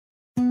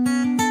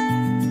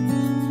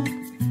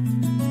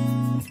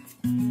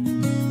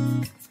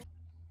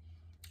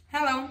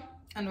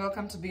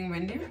welcome to Being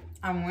Wendy.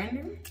 I'm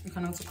Wendy. You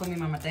can also call me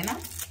Mama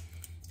Dynah.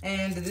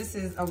 And this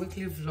is a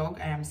weekly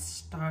vlog. I am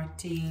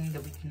starting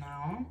the week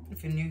now.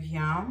 If you're new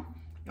here,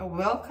 you're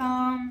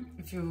welcome.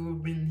 If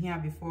you've been here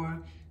before,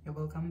 you're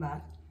welcome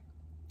back.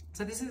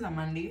 So this is a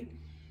Monday.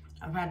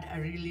 I've had a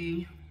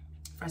really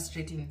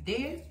frustrating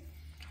day.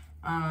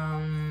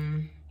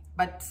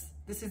 But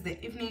this is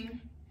the evening.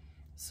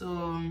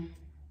 So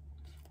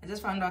I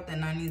just found out the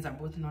nannies are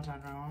both not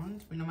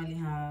around. We normally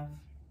have,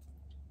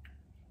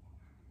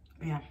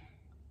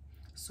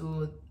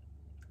 so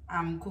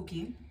I'm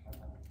cooking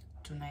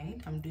tonight.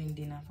 I'm doing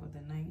dinner for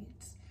the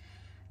night.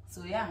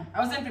 So yeah, I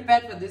wasn't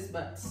prepared for this,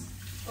 but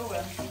oh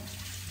well.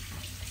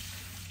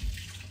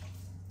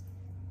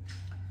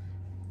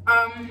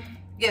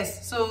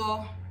 Yes,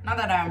 so now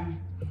that I'm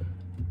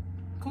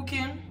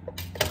cooking,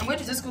 I'm going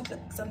to just cook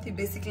something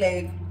basic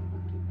like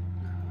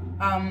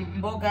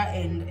mboga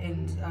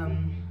and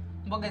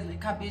mboga is like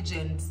cabbage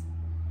and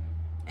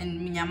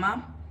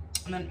nyama.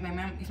 And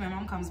then if my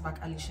mom comes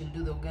back early, she'll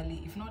do the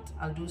ugali. If not,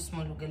 I'll do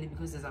small ugali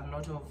because there's a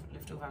lot of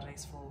leftover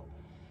rice for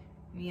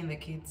me and the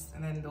kids,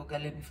 and then the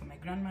ugali will be for my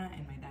grandma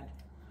and my dad.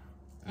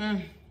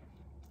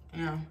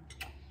 Yeah.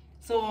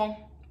 So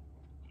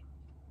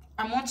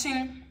I'm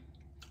watching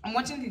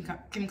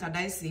Kim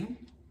Kardashian.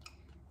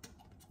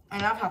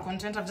 I love her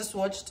content. I've just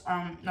watched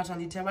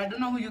Natalie Tewa. I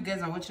don't know who you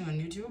guys are watching on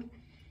YouTube.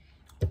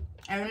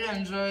 I really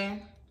enjoy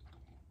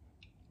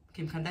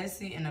Kim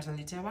Kardashian and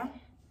Natalie Tewa.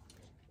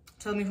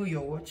 Tell me who you're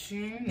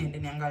watching and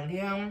then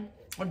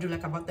what do you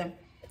like about them?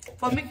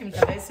 For me, Kim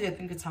Kardashian, I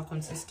think it's her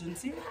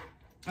consistency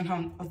and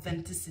her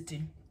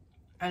authenticity.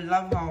 I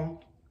love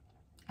how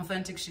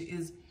authentic she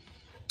is.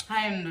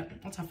 Hi, and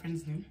what's her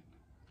friend's name?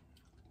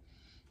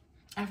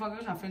 I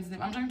forgot her friend's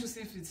name. I'm trying to see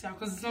if it's her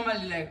because it's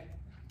normally like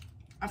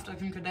after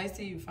Kim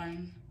Kardashian you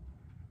find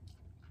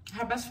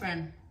her best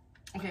friend.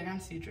 Okay, I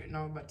can't see it right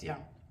now, but yeah.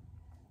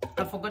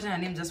 I've forgotten her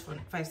name just for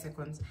 5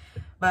 seconds.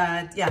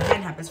 But yeah, her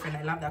and her best friend,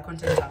 I love their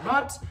content a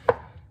lot.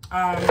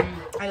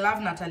 I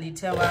love Natalie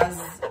Tewa's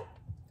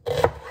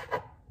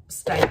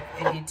style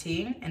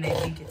editing, and I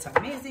think it's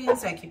amazing.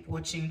 So I keep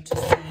watching to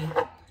see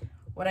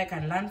what I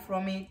can learn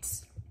from it.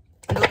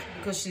 And also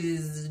because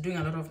she's doing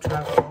a lot of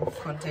travel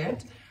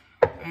content.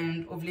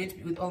 And of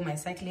late, with all my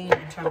cycling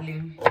and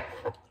traveling,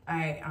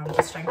 I am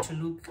just trying to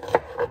look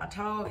at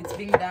how it's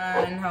being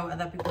done, how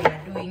other people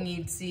are doing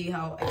it, see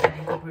how I can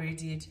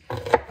incorporate it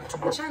to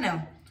my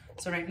channel.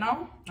 So right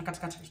now,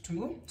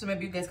 so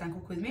maybe you guys can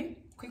cook with me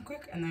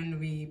quick, and then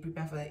we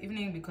prepare for the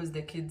evening because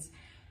the kids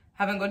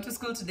haven't gone to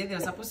school today. They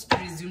were supposed to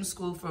resume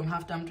school from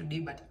half term today,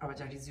 but I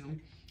was resume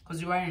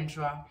because we weren't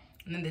sure.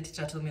 And then the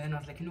teacher told me, then I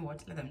was like, you know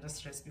what, let them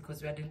just rest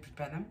because we didn't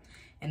prepare them.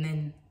 And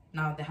then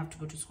now they have to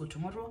go to school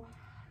tomorrow.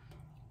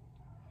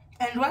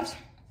 And what?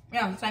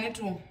 Yeah, so I need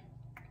to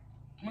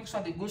make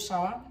sure they go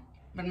shower.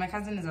 But my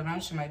cousin is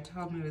around, she might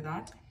help me with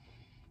that.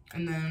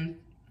 And then,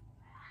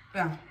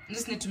 yeah, I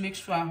just need to make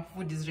sure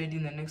food is ready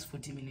in the next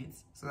 40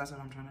 minutes. So that's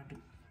what I'm trying to do.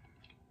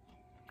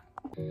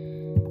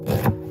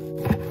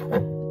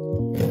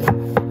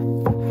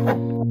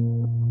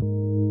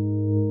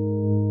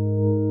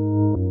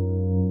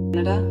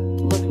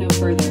 Look no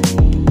further.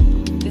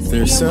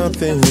 There's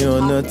something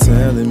you're not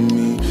telling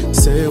me.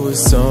 Say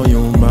what's on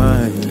your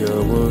mind,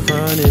 girl. We're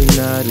running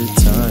out of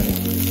time.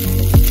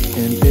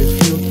 And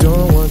if you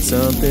don't want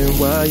something,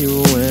 why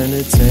you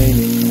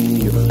entertaining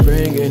me? You're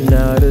bringing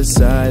out a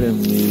side of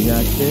me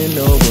I didn't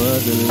know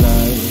was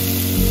alive.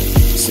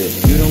 Said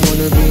you don't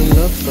wanna be in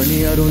love,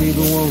 funny I don't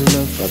even want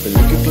love. I've been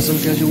looking for some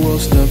casual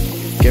stuff,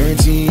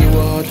 guaranteeing you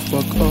a hard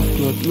fuck off,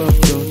 love,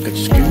 got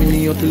you screaming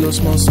in your pillow,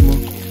 small.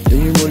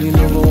 Then you rolling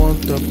over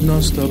one top,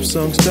 non-stop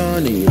songs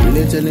done, and you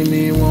really telling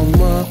me you want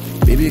more.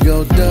 Baby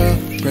girl, duh,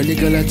 probably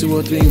got like 2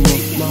 or 3 more.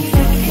 My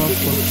fuck,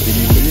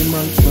 really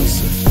my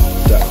fuss.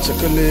 Dark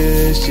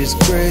chocolate, she's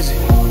crazy.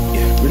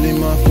 Yeah, really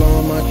my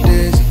flaw, my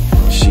daisy.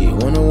 She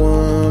wanna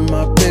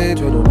my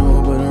baby. I don't know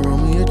about a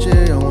Romeo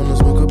J. I wanna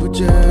smoke up a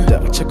jet.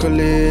 Dark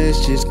chocolate,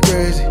 she's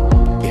crazy.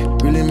 Yeah,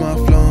 really my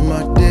flaw,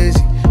 my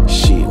daisy.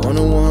 She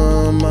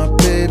wanna my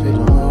baby. I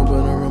don't know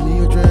about a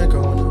Romeo drink. I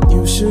wanna.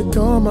 You should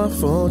call my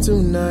phone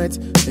tonight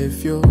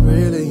if you're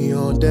really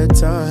on that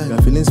time.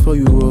 Got feelings for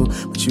you,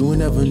 but you will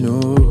never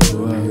know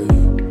why.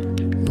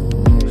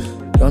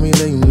 Got me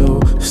letting you know,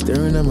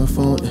 staring at my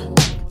phone.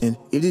 And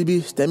if this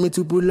bitch tell me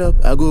to pull up,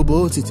 I go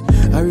bolt it.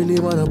 I really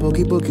wanna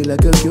pokey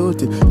like a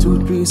guilty.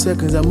 2-3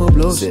 seconds, I'm a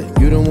blow. Said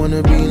you don't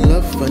wanna be in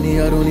love, funny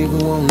I don't even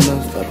want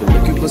love. I've been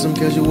looking for some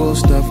casual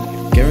stuff,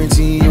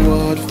 guaranteeing you a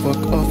hard fuck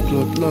off,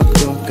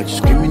 locked up. Got you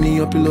screaming in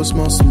your pillow,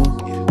 small.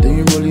 Then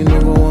you rolling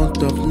over one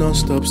top,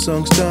 non-stop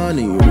songs done,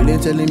 and you really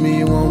telling me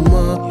you want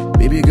more.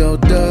 Baby girl,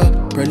 duh,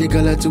 probably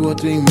got like 2 or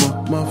 3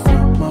 more. My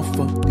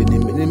fault,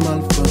 didn't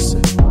minimal fuss.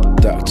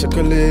 Dark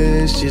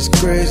chocolate, she's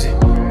crazy.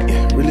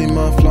 Yeah, really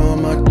my flaw,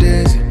 my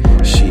daisy.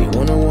 She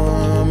wanna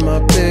my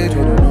baby. I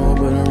don't know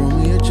about a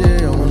Romeo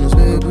J. I wanna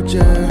smoke a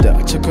jet.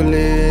 Dark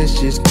chocolate,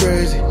 she's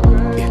crazy.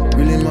 Yeah,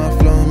 really my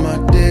flaw, my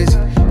daisy.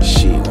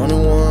 She wanna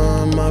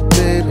my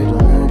baby. I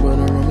don't know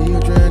about a Romeo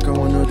drink. I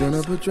wanna turn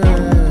up a drink.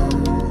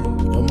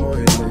 I'm more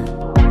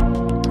here.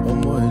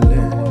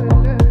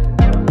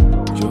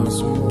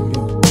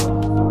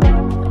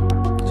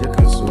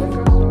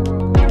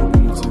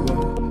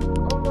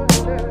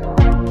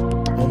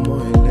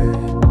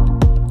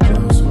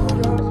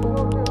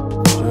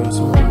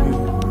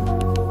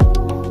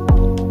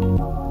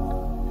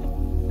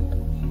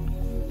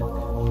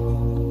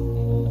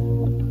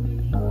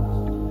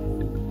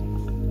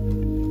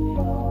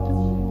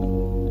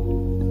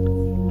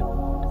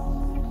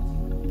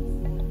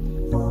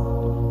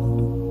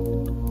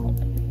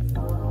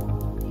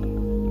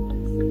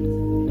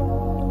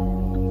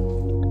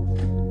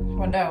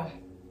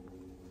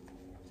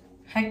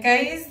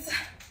 guys,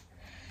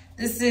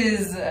 this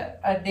is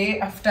a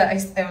day after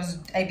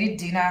I did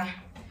dinner.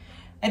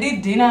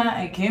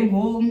 I came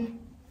home,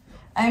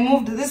 I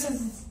moved. This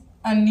is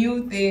a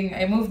new thing.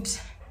 I moved.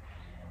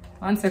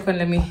 1 second,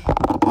 let me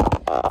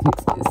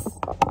fix this.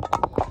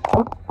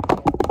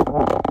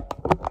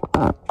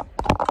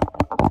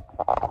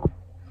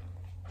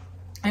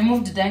 I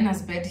moved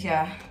Dynah's bed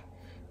here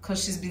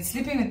because she's been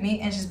sleeping with me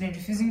and she's been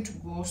refusing to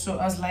go. So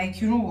I was like,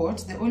 you know what,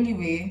 the only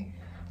way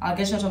I'll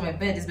get out of my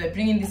bed is by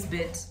bringing this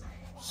bed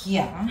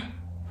here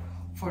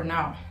for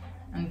now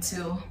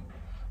until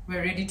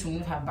we're ready to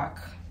move her back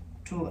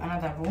to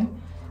another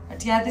room.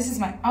 But yeah, this is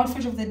my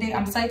outfit of the day.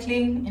 I'm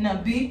cycling in a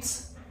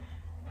bit.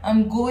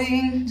 I'm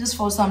going just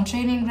for some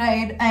training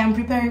ride. I am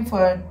preparing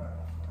for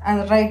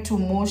a ride to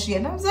Moshi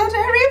and I'm so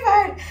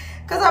terrified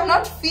because I'm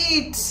not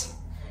fit.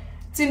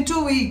 It's in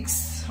 2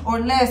 weeks or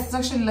less. It's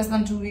actually less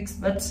than 2 weeks,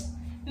 but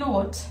you know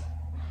what,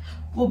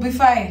 we'll be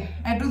fine.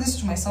 I do this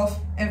to myself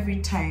every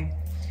time,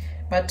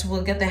 but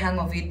we'll get the hang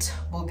of it.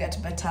 We'll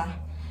get better.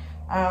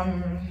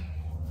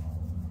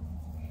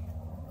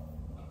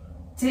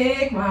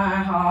 Take my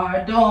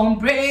heart, don't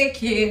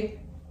break it.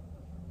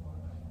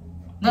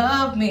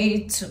 Love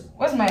me too.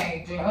 Where's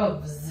my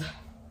gloves?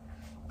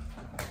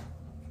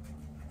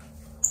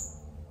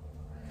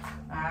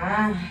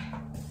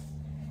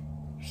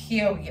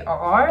 Here we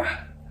are.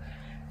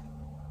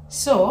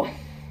 So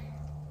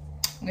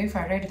I'm going for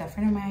a ride with a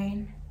friend of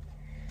mine.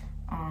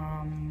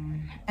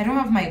 I don't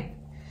have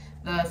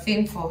the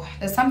thing for,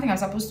 there's something I'm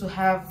supposed to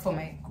have for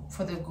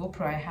the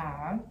GoPro I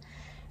have,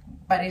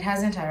 but it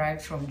hasn't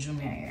arrived from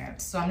Jumia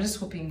yet. So I'm just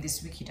hoping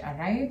this week it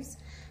arrives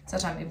so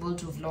that I'm able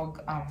to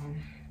vlog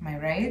my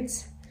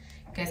rides.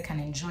 You guys can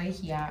enjoy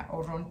here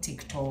or on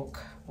TikTok,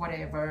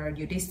 whatever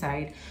you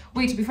decide.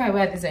 Wait, before I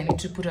wear this, I need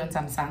to put on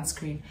some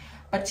sunscreen.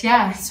 But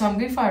yeah, so I'm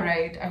going for a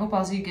ride. I hope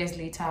I'll see you guys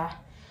later.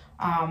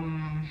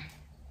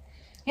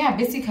 Yeah,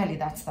 basically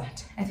that's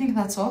that. I think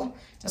that's all.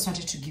 Just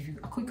wanted to give you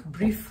a quick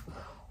brief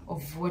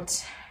of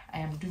what I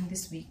am doing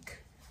this week.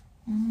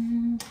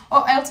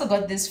 Oh, I also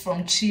got this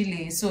from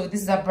Chile. So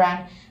this is a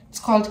brand, it's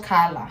called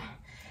Kala.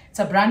 It's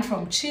a brand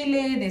from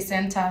Chile. They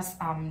sent us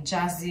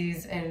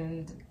jerseys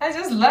and I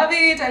just love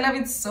it. I love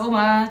it so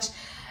much.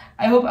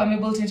 I hope I'm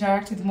able to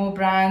interact with more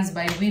brands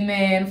by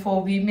women,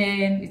 for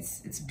women.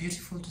 It's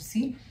beautiful to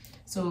see.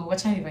 So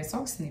watch out if I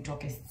socks need to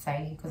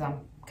say because I'm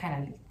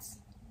kind of late.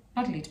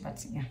 Not late,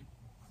 but yeah.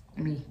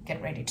 Let me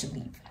get ready to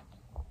leave.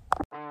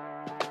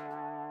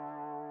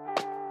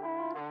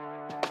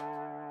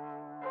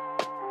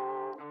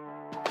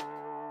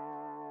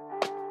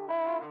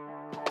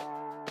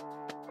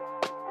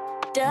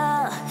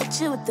 Duh,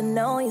 hit you with the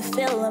no, you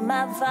feelin'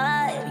 my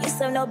vibe. You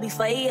said no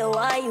before you,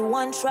 why you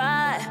want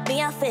try?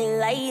 Me, I feel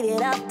light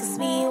it up, cause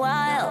me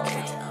wild.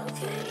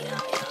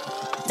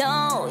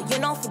 No, you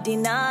know for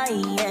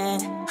denying.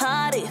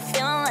 Hard it,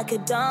 feeling like a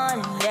dawn,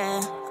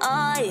 yeah.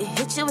 I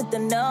hit you with the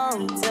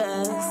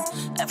noses.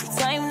 Every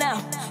time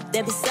now,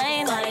 they be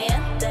saying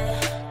caliente,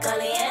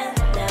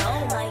 caliente.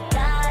 Oh my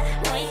God,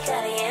 muy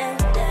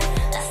caliente.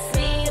 That's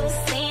me, you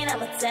seen,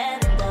 I'm a 10.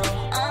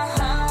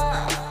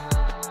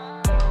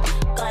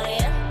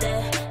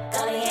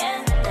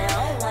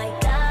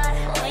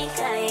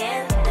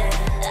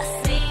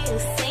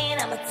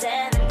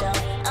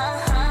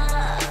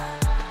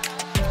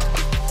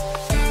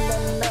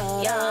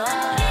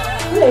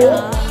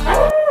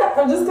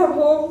 I've just come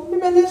home.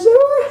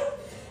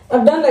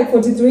 I've done like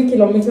 43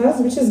 kilometers,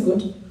 which is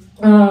good.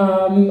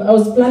 I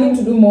was planning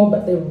to do more,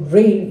 but the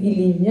rain,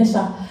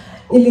 ilinyesha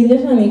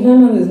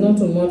nikana, there's no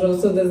tomorrow,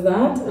 so there's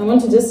that. I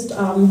want to just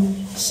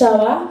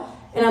shower,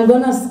 and I'm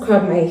gonna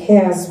scrub my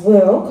hair as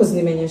well because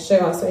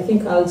nimenyeshewa. So I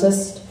think I'll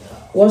just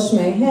wash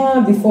my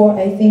hair before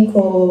I think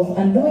of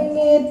undoing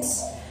it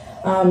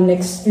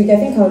next week. I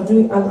think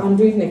I'll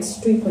undo it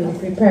next week when I'm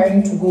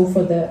preparing to go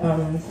for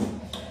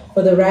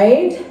the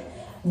ride.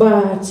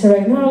 But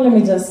right now, let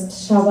me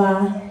just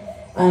shower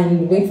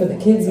and wait for the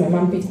kids. My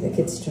mom picked the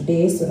kids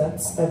today, so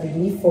that's a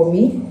relief for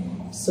me.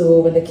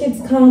 So when the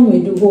kids come, we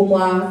do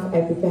homework,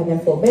 I prepare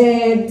them for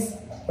bed.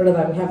 Whether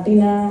we have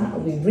dinner,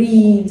 we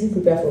read,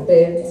 prepare for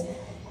bed,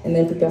 and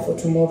then prepare for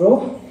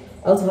tomorrow.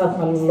 I also have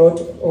a lot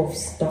of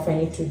stuff I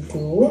need to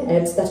do. I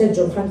had started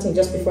job hunting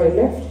just before I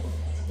left.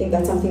 I think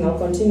that's something I'll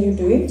continue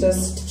doing,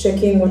 just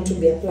checking what to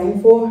be applying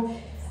for.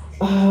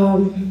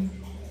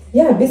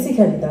 Yeah,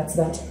 basically that's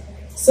that.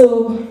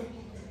 So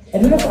I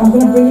don't know if I'm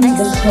gonna bring it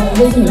to the shop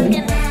with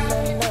me,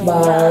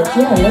 but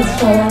yeah, let's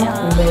shower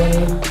and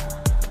then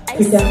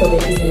prepare for the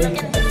evening.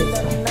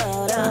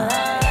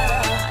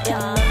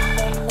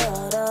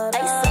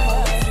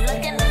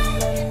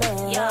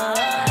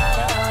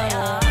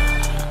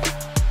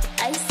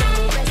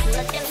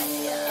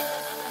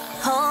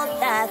 Hold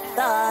that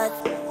thought,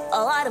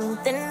 all of them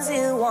things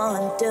you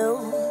wanna do,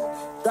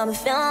 got me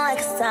feeling like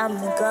it's time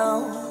to go.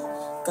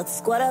 Got the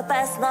squad up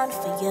past lunch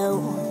for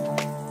you.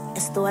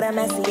 Esto era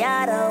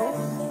demasiado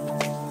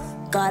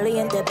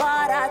caliente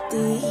para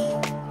ti,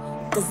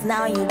 cause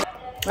now you.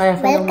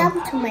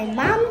 Welcome to my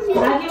mom's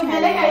YouTube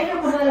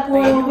channel.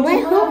 My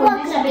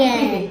homework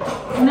again.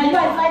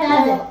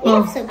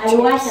 Lots of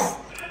chips.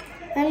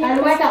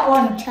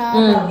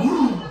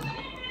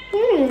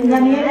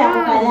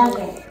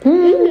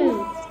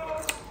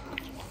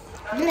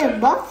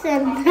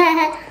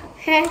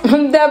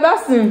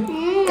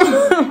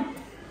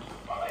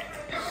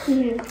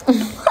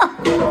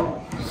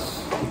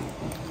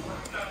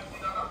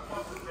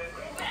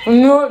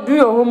 No, do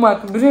your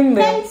homework. Bring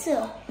them.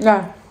 Pencil.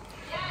 Yeah.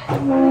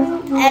 And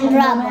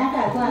rubber.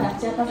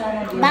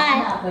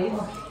 Bye.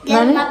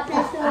 Get my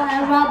pencil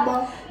and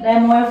rubber.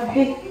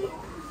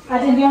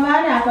 Ati ndio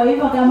maana kwa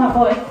hivyo kama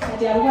boy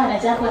ati alikuwa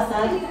anachapa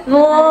sana.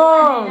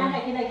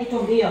 Kila kitu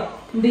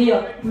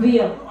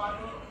mbio.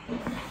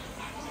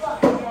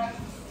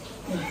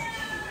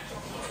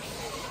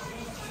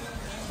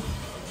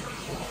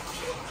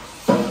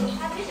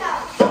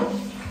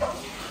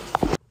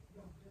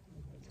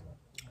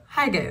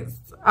 Hi guys,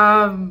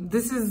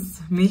 this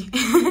is me.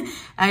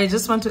 I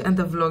just want to end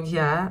the vlog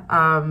here.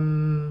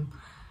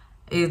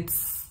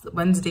 It's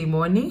Wednesday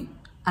morning.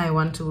 I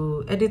want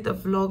to edit the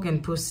vlog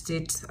and post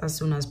it as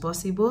soon as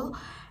possible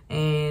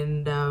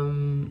and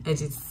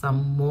edit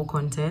some more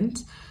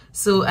content.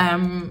 So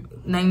I'm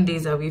 9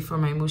 days away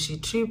from my Moshi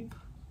trip.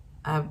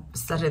 I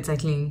started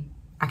cycling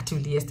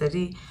actively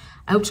yesterday.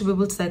 I hope to be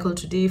able to cycle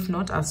today. If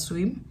not, I'll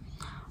swim.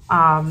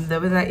 The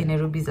weather in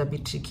Nairobi is a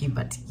bit tricky,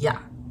 but yeah.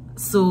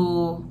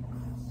 So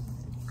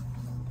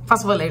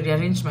first of all, I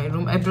rearranged my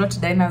room. I brought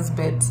Dynah's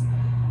bed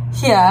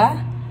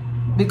here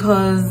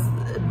because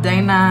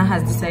Dynah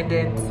has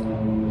decided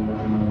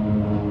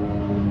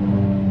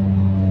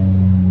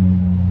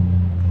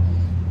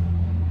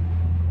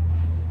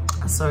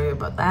sorry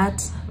about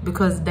that,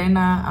 because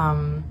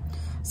Dynah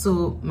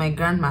so my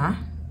grandma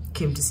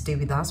came to stay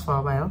with us for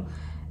a while,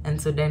 and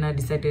so Dynah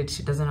decided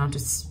she doesn't want to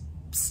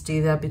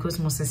stay there because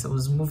Moses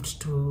was moved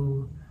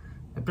to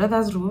my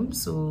brother's room.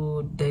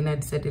 So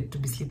Dynah decided to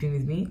be sleeping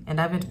with me, and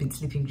I haven't been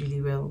sleeping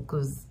really well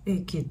because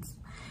hey, kids.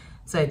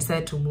 So I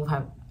decided to move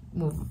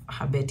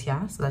her bed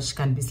here so that she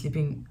can be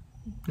sleeping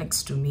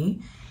next to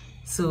me,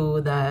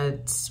 so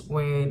that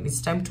when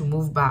it's time to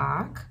move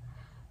back,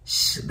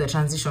 the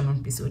transition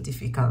won't be so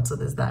difficult. So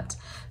there's that.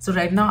 So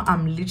right now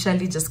I'm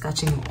literally just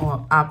catching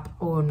up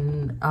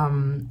on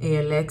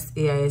ALX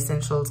AI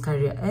Essentials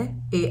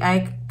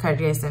AI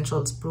Career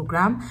Essentials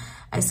program.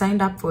 I signed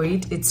up for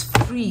it. It's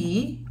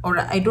free, or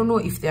I don't know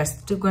if they're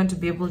still going to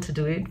be able to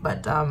do it,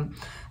 but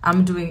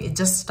I'm doing it.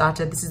 Just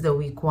started. This is the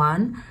week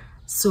 1,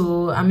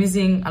 so I'm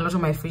using a lot of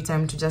my free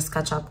time to just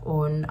catch up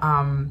on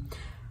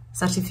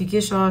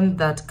certification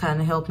that can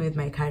help me with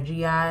my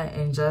career,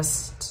 and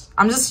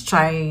I'm just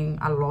trying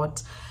a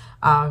lot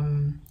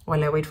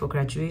while I wait for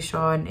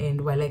graduation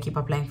and while I keep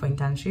applying for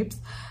internships.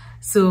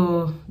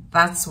 So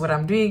that's what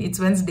I'm doing. It's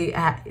Wednesday.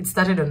 It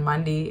started on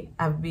Monday.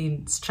 I've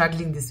been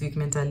struggling this week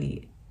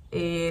mentally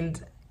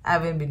and I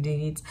haven't been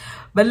doing it,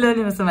 but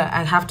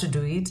I have to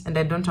do it, and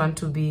I don't want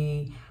to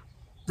be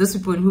those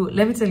people who,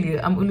 let me tell you,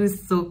 I'm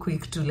always so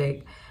quick to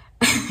like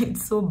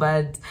it's so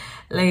bad,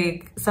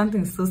 like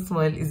something so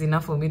small is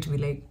enough for me to be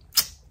like,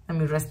 let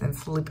me rest and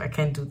sleep, I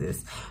can't do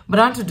this. But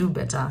I want to do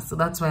better, so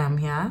that's why I'm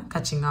here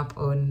catching up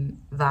on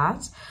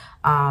that,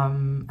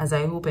 as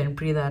I hope and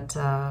pray that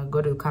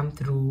God will come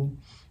through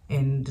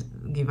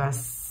and give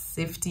us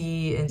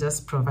safety and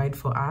just provide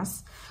for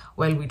us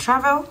while we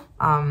travel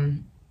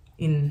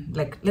in,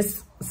 like,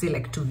 let's say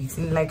like 2 weeks,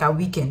 in like a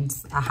weekend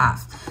a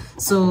half.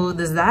 So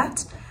there's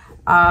that.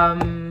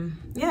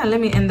 Yeah,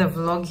 let me end the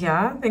vlog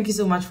here. Thank you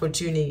so much for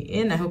tuning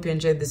in. I hope you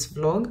enjoyed this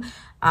vlog.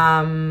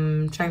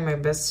 Trying my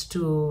best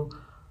to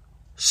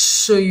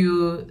show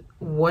you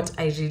what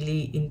I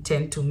really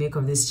intend to make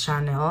of this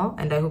channel,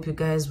 and I hope you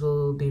guys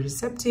will be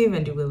receptive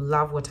and you will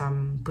love what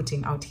I'm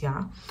putting out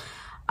here.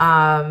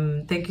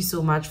 Thank you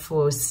so much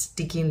for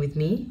sticking with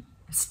me,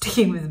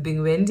 sticking with Big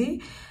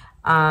Wendy.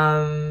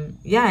 Yeah,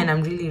 and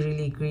I'm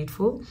really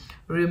grateful.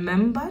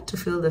 Remember to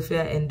feel the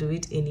fear and do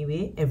it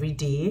anyway, every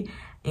day.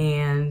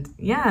 And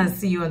yeah,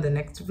 see you on the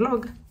next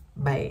vlog.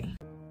 Bye.